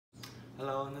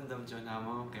Hello, nên đâm chơi nào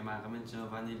mong cái mà các mình chơi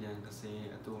và Ni Lian cái gì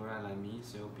tu ra lại Ni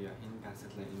Ceu Lian in cả sẽ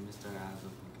lại Mr. A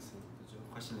rồi cái gì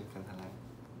question này cần lại.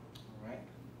 Alright.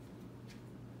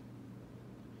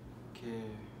 Okay,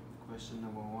 question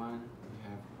number one. We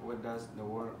have what does the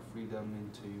word freedom mean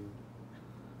to you?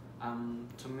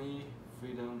 To me,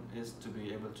 freedom is to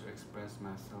be able to express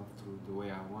myself through the way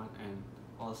I want and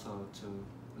also to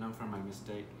learn from my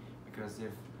mistake. Because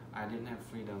if I didn't have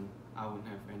freedom, I wouldn't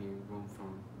have any room for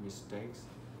mistakes,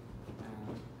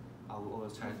 and I will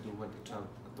always try to do what the top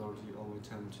authority always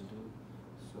tell me to do.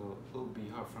 So it will be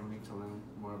hard for me to learn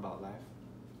more about life.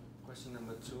 Question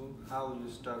number two: how will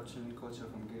you stop change culture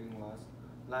from getting lost?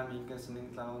 Là mình cái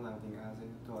sinh tao là tiếng Anh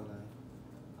to lại.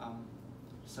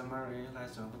 Summary là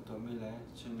trong tuổi mình là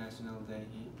National Day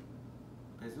hi.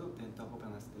 Facebook tiền tao có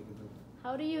bằng là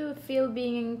How do you feel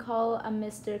being called a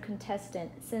Mr.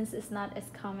 Contestant, since it's not as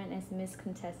common as Miss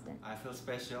Contestant? I feel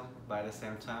special, but at the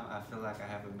same time, I feel like I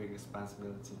have a big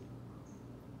responsibility.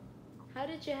 How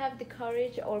did you have the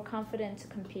courage or confidence to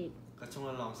compete?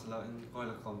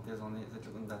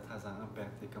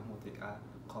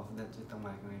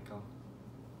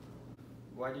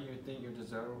 Why do you think you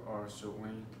deserve or should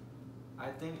win? I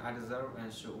think I deserve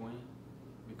and should win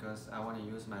because I want to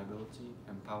use my ability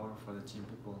and power for the team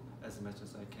people as much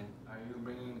as I can. Are you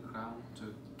bringing the crown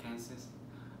to Kansas?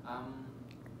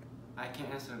 I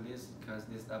can't answer this because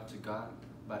this is up to God,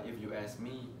 but if you ask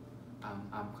me,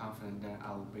 I'm confident that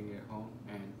I'll bring it home,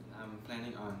 and I'm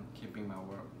planning on keeping my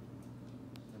word.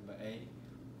 Number 8.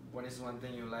 What is one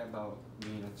thing you like about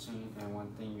being a teen and one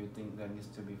thing you think that needs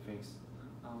to be fixed?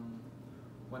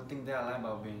 One thing that I like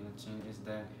about being a teen is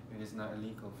that it is not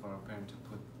illegal for a parent to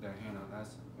put their hand on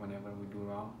us whenever we do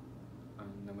wrong,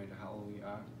 no matter how old we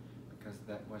are, because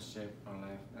that will shape our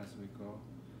life as we grow.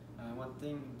 And one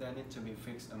thing that needs to be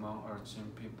fixed among our teen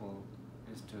people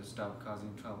is to stop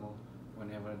causing trouble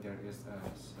whenever there is a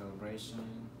celebration,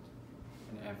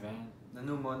 an event.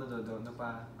 Nanu mo na do na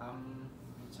pa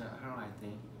cha harai te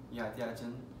ya tia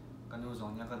chen kanu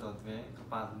zong nya ka dot ve ka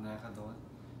pa na ka dot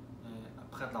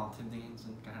khát lòng thêm tiếng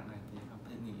chân cả hai thì không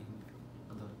thể nghĩ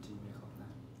được chỉ về khó này.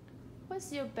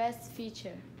 What's your best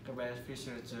feature? Cái best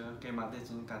feature chứ cái mặt thì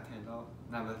chân cả thể đó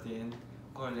làm đầu tiên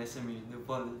coi lấy xem mình được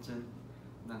bao chân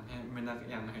đằng hè mình là cái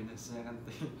dạng này được xe căn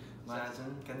tí và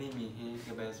chân cái này mình hay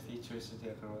cái best feature sẽ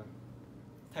được rồi.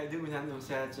 Thay đổi mình làm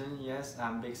xe chân yes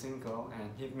I'm big single and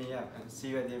hit me up and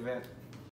see you at the event.